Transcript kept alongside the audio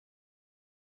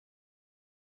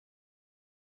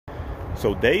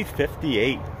So day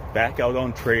 58, back out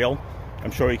on trail.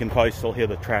 I'm sure you can probably still hear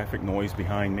the traffic noise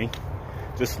behind me.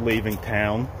 Just leaving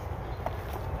town.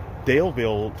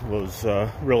 Daleville was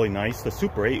really nice. The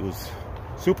Super 8 was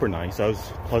super nice. I was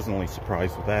pleasantly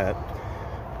surprised with that.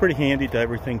 Pretty handy to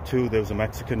everything too. There was a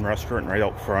Mexican restaurant right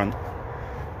out front.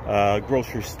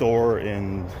 Grocery store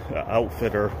and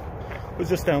outfitter was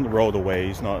just down the road a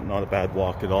ways. Not a bad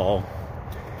walk at all.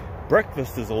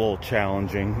 Breakfast is a little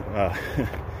challenging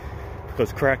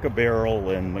because Cracker Barrel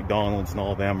and McDonald's and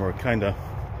all them are kind of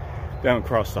down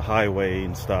across the highway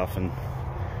and stuff, and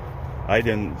I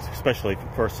didn't, especially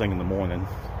first thing in the morning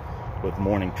with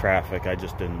morning traffic, I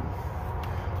just didn't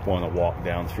want to walk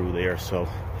down through there. So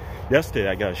yesterday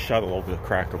I got a shuttle over to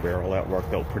Cracker Barrel. That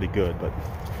worked out pretty good, but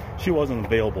she wasn't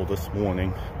available this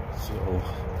morning, so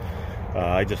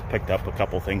I just picked up a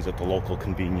couple things at the local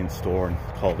convenience store and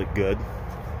called it good.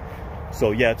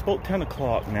 So yeah, it's about 10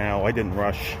 o'clock now. I didn't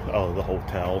rush out of the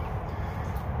hotel.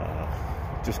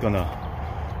 Just gonna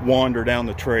wander down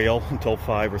the trail until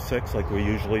 5 or 6 like we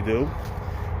usually do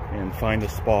and find a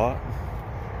spot.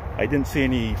 I didn't see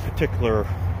any particular,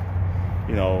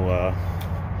 you know,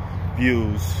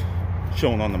 views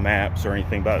shown on the maps or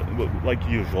anything, but like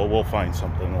usual, we'll find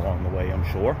something along the way, I'm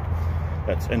sure,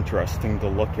 that's interesting to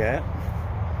look at.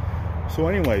 So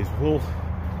anyways, we'll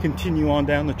continue on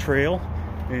down the trail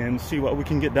and see what we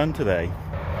can get done today.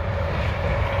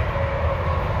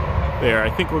 There,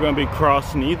 I think we're going to be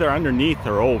crossing either underneath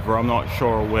or over, I'm not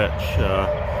sure which,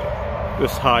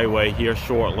 this highway here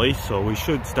shortly, so we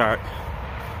should start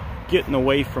getting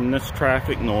away from this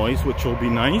traffic noise, which will be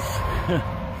nice.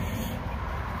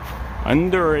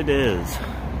 Under it is.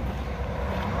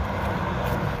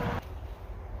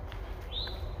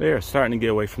 There, starting to get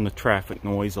away from the traffic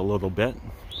noise a little bit.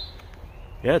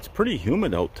 Yeah, it's pretty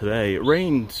humid out today. It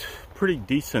rained pretty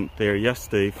decent there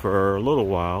yesterday for a little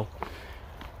while,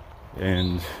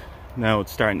 and now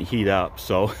it's starting to heat up,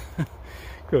 so of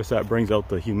course that brings out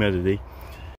the humidity.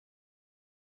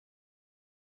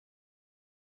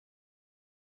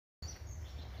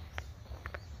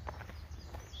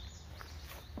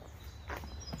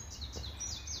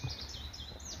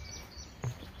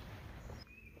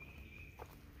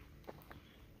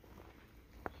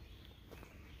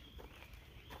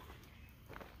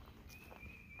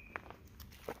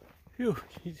 Phew,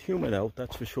 it's humid out,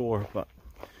 that's for sure, but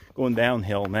going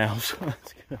downhill now, so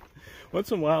that's good.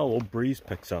 Once in a while a little breeze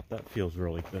picks up, that feels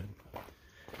really good.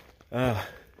 Yeah,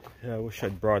 I wish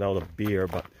I'd brought out a beer,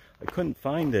 but I couldn't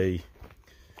find a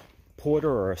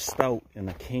porter or a stout in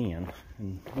a can,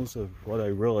 and those are what I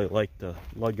really like to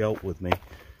lug out with me.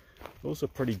 Those are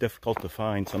pretty difficult to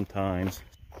find sometimes.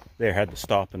 There, I had to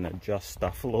stop and adjust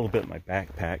stuff a little bit in my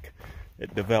backpack.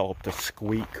 It developed a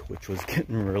squeak, which was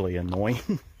getting really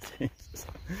annoying.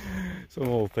 Some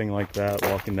little thing like that,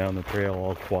 walking down the trail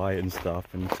all quiet and stuff,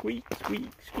 and squeak,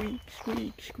 squeak, squeak,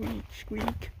 squeak, squeak,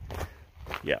 squeak.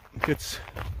 Yeah, it gets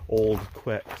old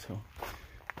quick, so.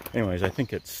 Anyways, I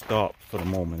think it stopped for the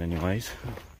moment anyways.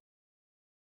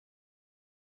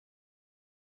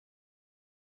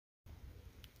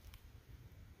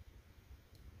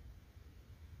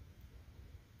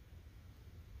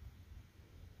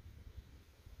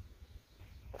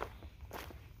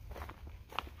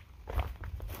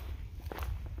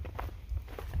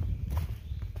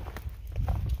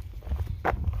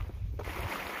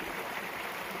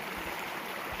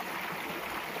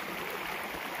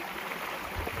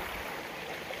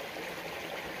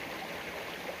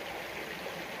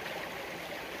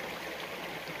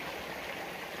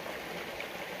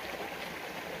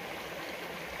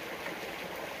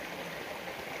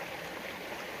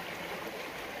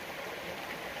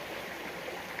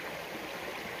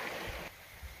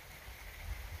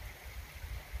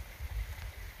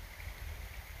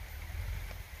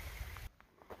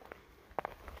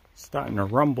 Starting to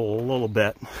rumble a little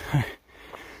bit.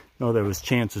 Know there was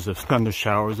chances of thunder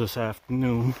showers this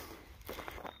afternoon.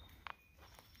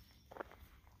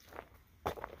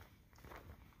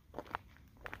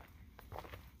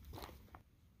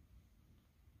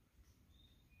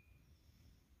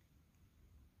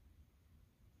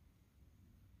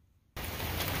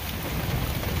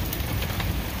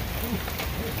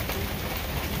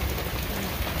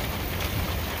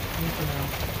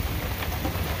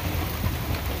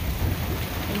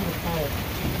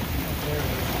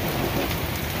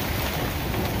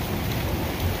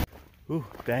 Ooh,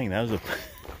 dang, that was a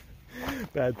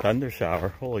bad thunder shower.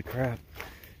 Holy crap.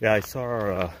 Yeah, I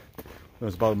saw it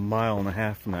was about 1.5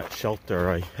 miles from that shelter.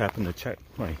 I happened to check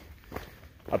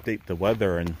update the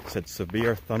weather and said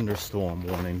severe thunderstorm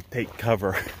warning, take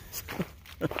cover.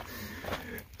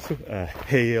 So,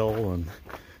 hail and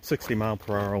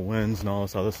 60-mile-per-hour winds and all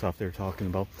this other stuff they're talking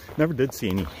about. Never did see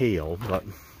any hail, but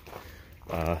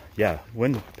yeah,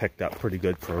 wind picked up pretty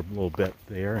good for a little bit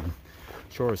there, and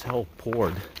sure as hell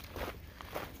poured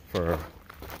for a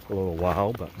little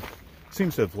while, but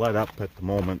seems to have let up at the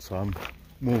moment, so I'm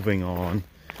moving on.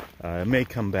 It may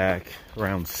come back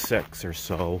around 6 or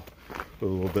so with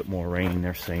a little bit more rain,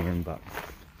 they're saying, but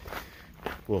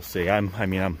we'll see. I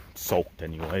mean, I'm soaked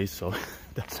anyway, so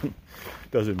it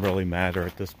doesn't really matter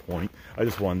at this point. I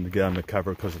just wanted to get on the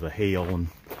cover because of the hail and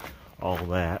all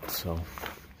that, so.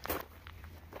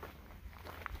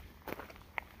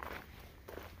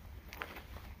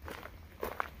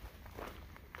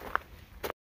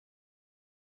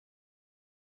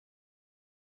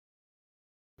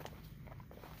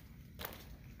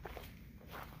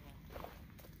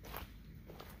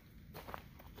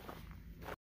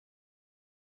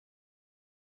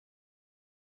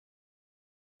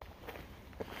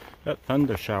 That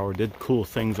thunder shower did cool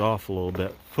things off a little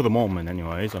bit, for the moment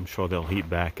anyways. I'm sure they'll heat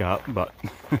back up, but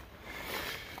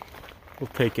we'll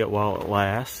take it while it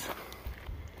lasts.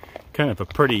 Kind of a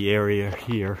pretty area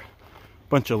here.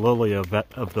 Bunch of lily of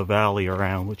the valley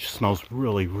around, which smells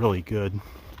really, really good.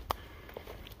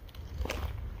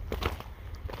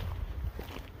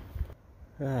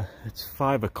 It's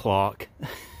 5 o'clock.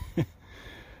 I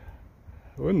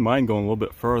wouldn't mind going a little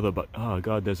bit further, but oh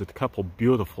god, there's a couple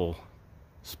beautiful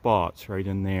spots right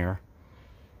in there.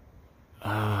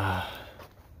 Oh,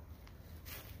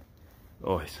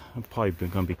 I'm probably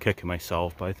going to be kicking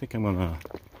myself, but I think I'm going to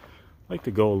like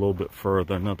to go a little bit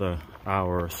further, another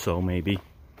hour or so maybe.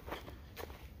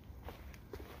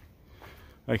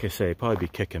 Like I say, probably be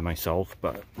kicking myself,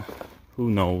 but who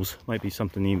knows? Might be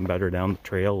something even better down the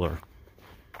trail, or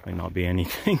might not be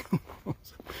anything.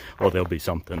 Well, there'll be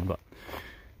something, but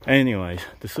anyways,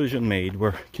 decision made.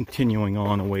 We're continuing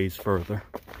on a ways further.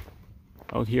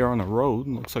 Out here on the road,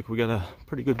 looks like we got a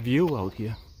pretty good view out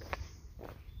here.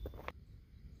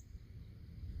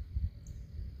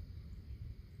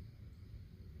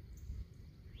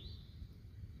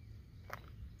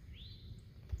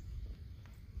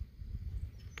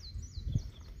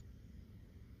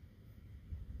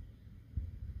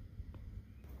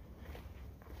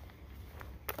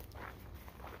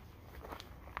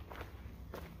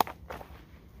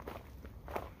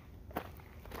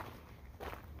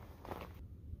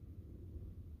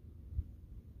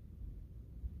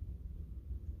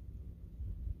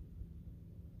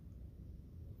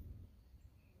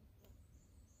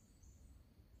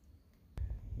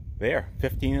 There,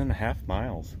 15.5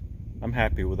 miles. I'm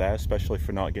happy with that, especially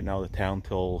for not getting out of town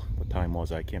till, what time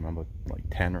was I? I can't remember, like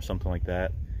 10 or something like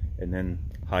that. And then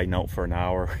hiding out for an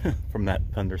hour from that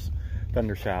thunder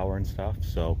shower and stuff.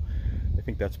 So I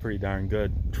think that's pretty darn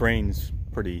good. Terrain's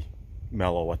pretty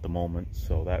mellow at the moment,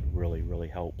 so that really, really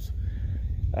helps.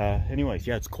 Anyways,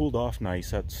 yeah, it's cooled off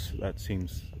nice. That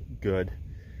seems good.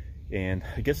 And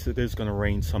I guess it is going to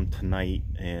rain some tonight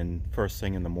and first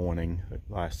thing in the morning,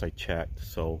 last I checked.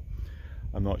 So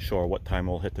I'm not sure what time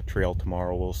we'll hit the trail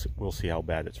tomorrow. We'll see how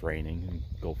bad it's raining and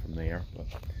go from there. But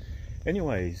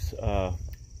anyways,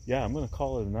 yeah, I'm going to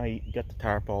call it a night, get the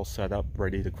tarp all set up,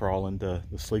 ready to crawl into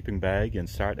the sleeping bag and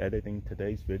start editing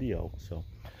today's video. So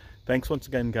thanks once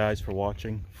again, guys, for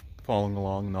watching, following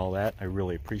along and all that. I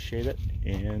really appreciate it,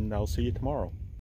 and I'll see you tomorrow.